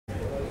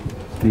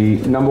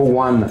The number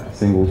 1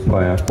 singles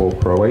player for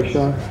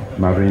Croatia,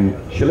 Marin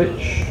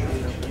Cilic.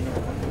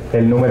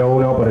 El número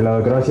 1 por el lado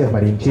de Croacia es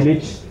Marin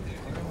Cilic.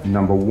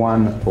 Number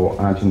 1 for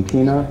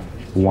Argentina,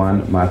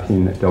 Juan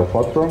Martín del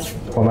Potro.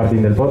 Juan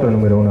Martín del Potro,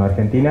 número 1 de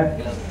Argentina.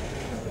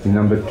 The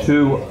number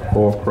 2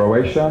 for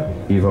Croatia,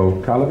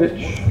 Ivo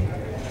Karlovic.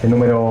 El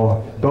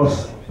número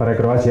 2 para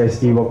Croacia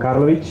es Ivo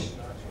Karlovic.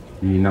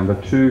 The number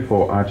 2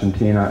 for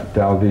Argentina,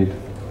 David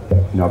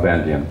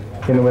Nalbandian.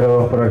 El número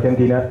 2 por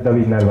Argentina,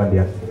 David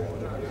Nalbandian.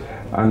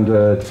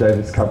 Under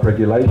Davis Cup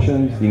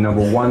regulations, the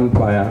number 1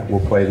 player will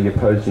play the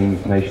opposing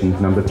nation's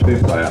number 2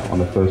 player on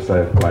the first day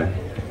of play.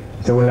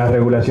 Según las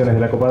regulaciones de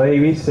la Copa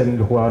Davis, el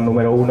jugador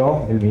número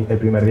 1 el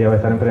primer día va a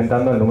estar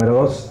enfrentando al número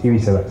 2 y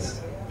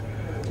viceversa.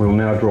 We will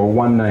now draw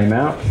one name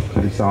out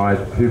to decide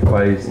who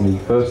plays in the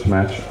first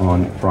match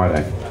on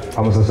Friday.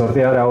 Vamos a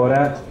sortear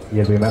ahora y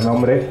el primer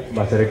nombre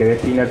va a ser el que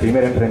defina el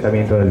primer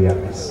enfrentamiento del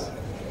viernes.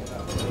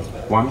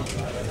 One.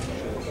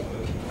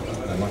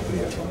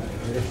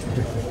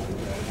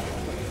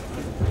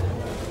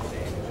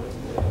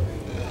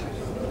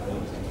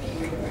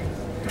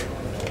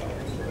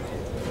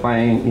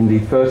 Playing in the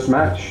first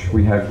match,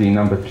 we have the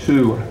number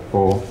 2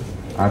 for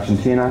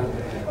Argentina,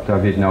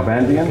 David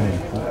Nalbandian,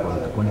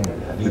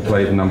 to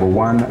play the number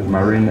 1,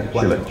 Marin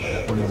Cilic.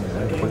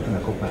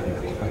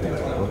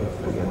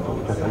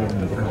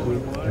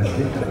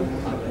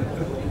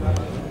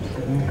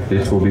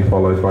 This will be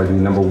followed by the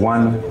number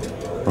 1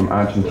 from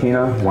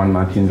Argentina, Juan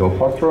Martín del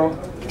Potro,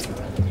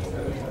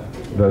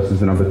 versus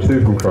the number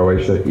 2 from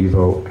Croatia,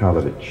 Ivo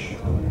Karlovic.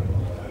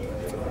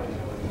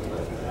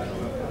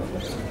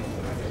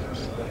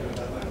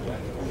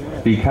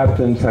 The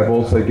captains have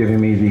also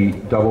given me the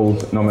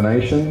doubles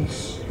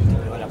nominations.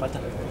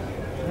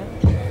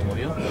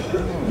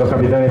 Los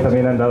capitanes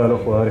también han dado a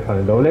los jugadores para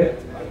el doble.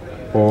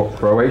 For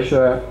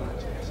Croatia,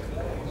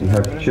 we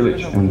have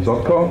Cilic and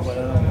Zovko.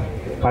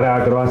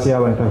 Para Croacia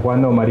van a estar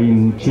jugando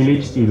Marin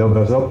Cilic y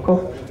Lovro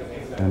Zovko.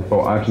 And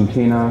for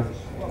Argentina,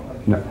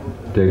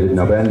 David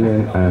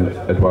Nalbandian and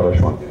Eduardo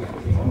Schwank.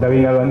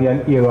 David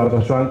Nalbandian y Eduardo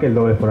Schwank, el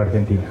doble es por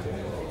Argentina.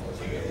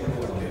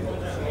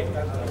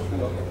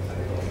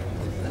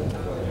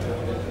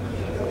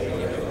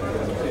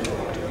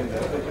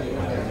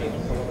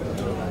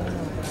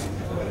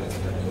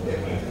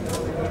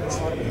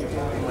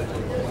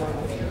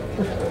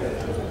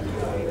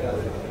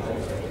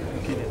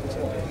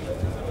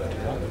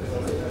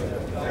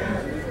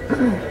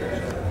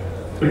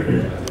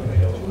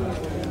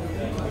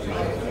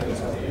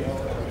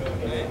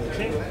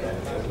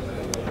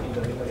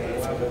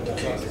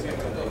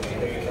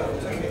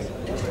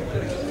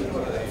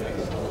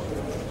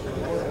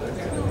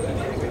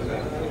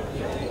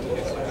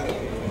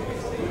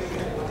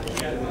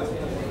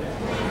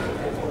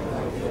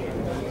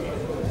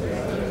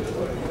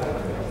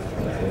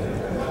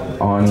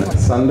 On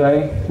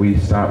Sunday, we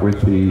start with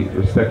the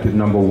respective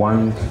number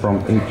 1s from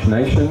each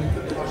nation.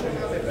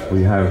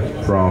 We have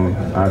from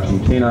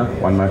Argentina,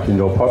 Juan Martín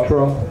del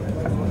Potro,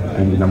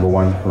 and the number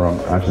 1 from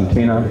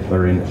Argentina,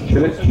 Marin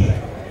Cilic.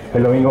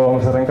 El domingo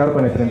vamos a arrancar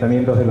con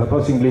enfrentamientos de los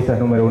dos singlistas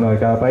número 1 de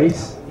cada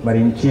país,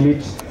 Marin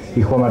Cilic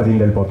y Juan Martín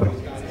del Potro.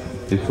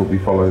 This will be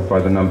followed by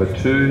the number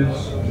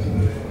 2s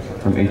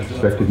from each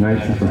respective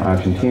nation. From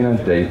Argentina,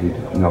 David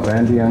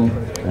Nalbandian,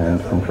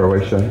 and from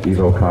Croatia,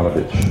 Ivo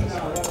Karlovic.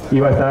 Y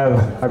va a estar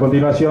a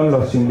continuación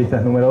los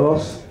singlistas número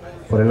 2,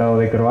 por el lado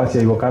de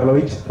Croacia, Ivo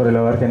Karlovic, por el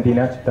lado de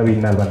Argentina, David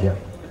Nalbandian.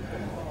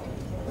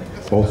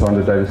 Also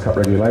under Davis Cup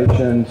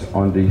regulations,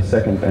 on the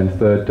second and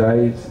third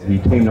days, the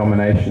team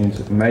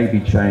nominations may be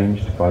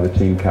changed by the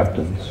team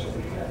captains.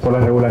 Por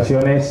las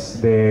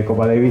regulaciones de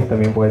Copa Davis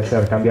también pueden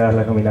ser cambiadas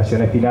las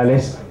nominaciones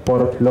finales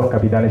por los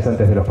capitanes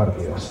antes de los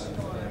partidos.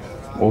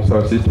 Also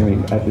assisting me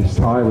at this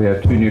time, we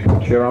have 2 neutral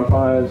chair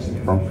umpires.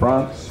 From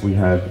France, we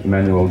have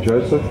Emmanuel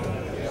Joseph,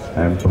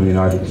 and from the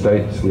United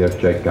States, we have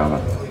Jake Garner.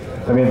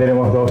 También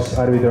tenemos 2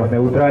 árbitros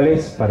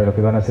neutrales para los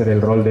que van a hacer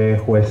el rol de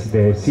juez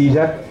de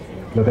silla.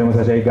 Lo tenemos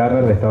a Jake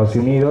Garner de Estados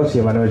Unidos y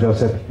Emmanuel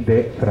Joseph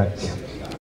de Francia.